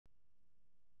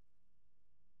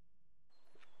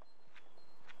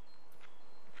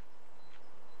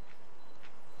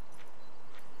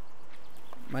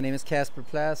My name is Casper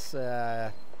Plas.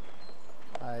 I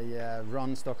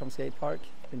run Stockholm Skate Park.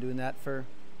 Been doing that for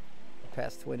the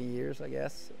past 20 years, I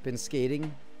guess. Been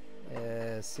skating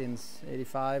since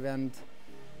 '85, and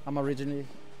I'm originally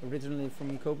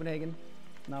from Copenhagen.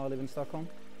 Now I live in Stockholm.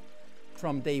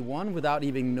 From day one, without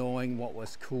even knowing what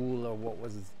was cool or what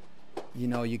was, you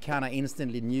know, you kind of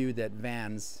instantly knew that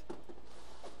Vans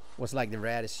was like the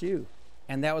raddest shoe.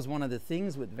 And that was one of the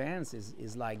things with Vans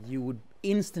is like you would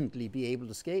instantly be able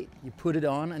to skate. You put it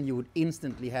on and you would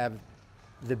instantly have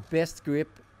the best grip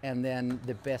and then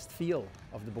the best feel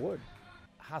of the board.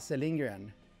 Hasse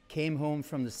Lindgren came home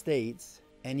from the States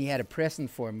and he had a present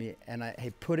for me, and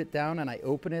I put it down and I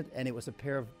opened it and it was a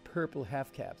pair of purple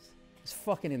half caps. It's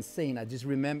fucking insane. I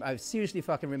seriously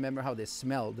fucking remember how they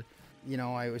smelled. You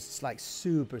know, I was just like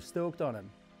super stoked on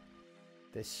them.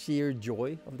 The sheer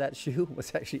joy of that shoe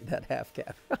was actually that half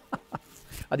cap.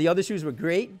 The other shoes were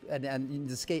great, and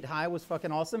the skate high was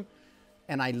fucking awesome,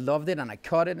 and I loved it, and I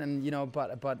cut it, and you know,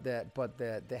 but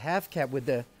the half cap with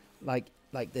the like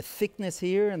the thickness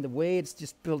here and the way it's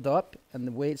just built up and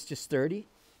the way it's just sturdy,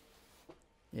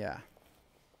 yeah,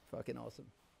 fucking awesome.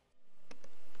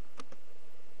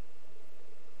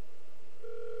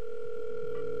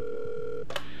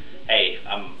 Hey,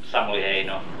 I'm Samuli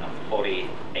Heino. I'm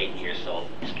 48 years old,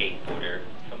 skateboarder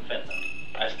from Finland.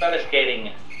 I started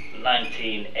skating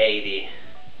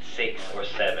 1986 or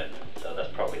 7, so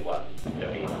that's probably what,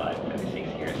 35,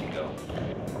 36 years ago.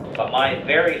 But my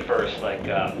very first,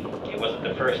 it wasn't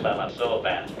the first time I saw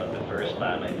Vans, but the first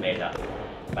time I made a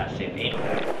massive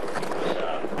impact. It was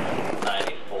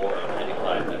 94 or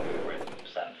 95 when we were in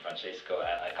San Francisco,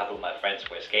 and a couple of my friends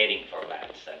were skating for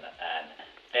Vans, and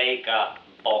they got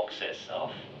boxes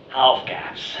of half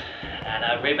caps, and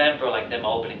I remember like them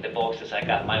opening the boxes. I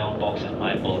got my own boxes,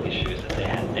 my bulky shoes, and they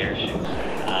had their shoes,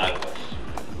 and I was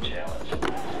challenged. I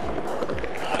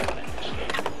wanted to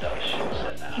skate with those shoes,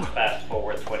 and fast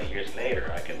forward 20 years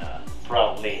later, I can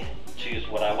proudly choose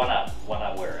what I wanna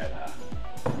wear, and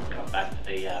come back to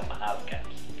the half caps.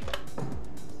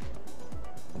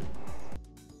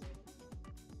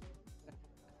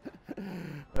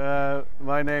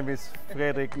 My name is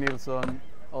Fredrik Nilsson,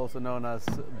 also known as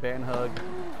Benhug.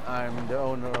 I'm the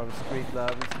owner of Street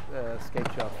Love skate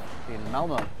shop in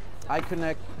Malmö. I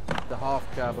connect the half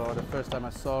cab, or the first time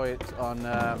I saw it, on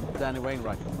Danny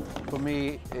Wainwright. For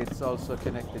me, it's also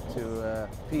connected to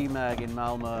P-Mag in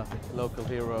Malmö, local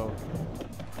hero.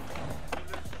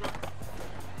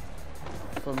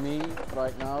 For me,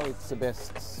 right now, it's the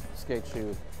best skate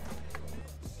shoe.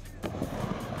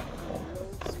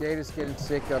 Skaters getting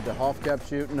sick of the half cab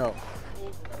shoe? No,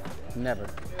 never.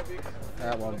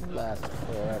 That one lasts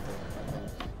forever.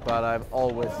 But I've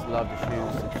always loved the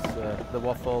shoes. It's the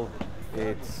waffle.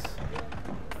 It's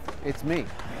me,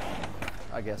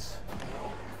 I guess.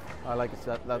 I like it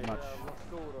that much.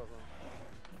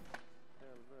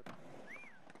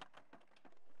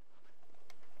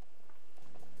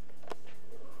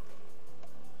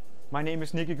 My name is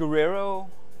Caballero,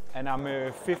 and I'm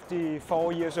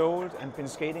 54 years old and been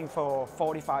skating for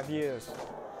 45 years.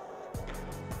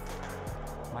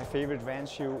 My favorite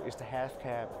Vans shoe is the half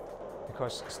cab,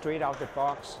 because straight out the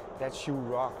box, that shoe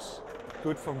rocks.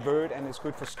 Good for vert and it's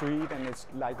good for street, and it's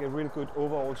like a really good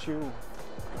overall shoe.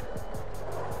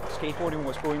 Skateboarding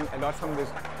was going a lot from the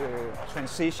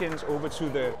transitions over to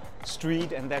the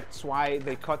street, and that's why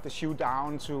they cut the shoe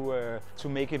down to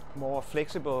make it more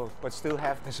flexible but still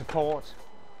have the support.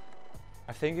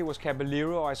 I think it was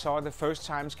Caballero I saw the first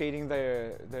time skating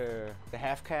the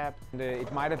half cab.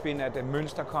 It might have been at the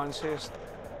Münster contest.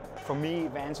 For me,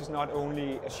 Vans is not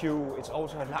only a shoe, it's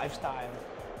also a lifestyle.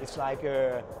 It's like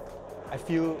I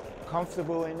feel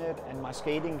comfortable in it, and my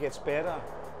skating gets better.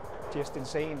 Just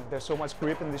insane. There's so much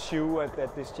grip in the shoe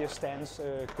that this just stands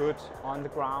good on the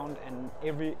ground and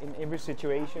in every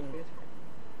situation.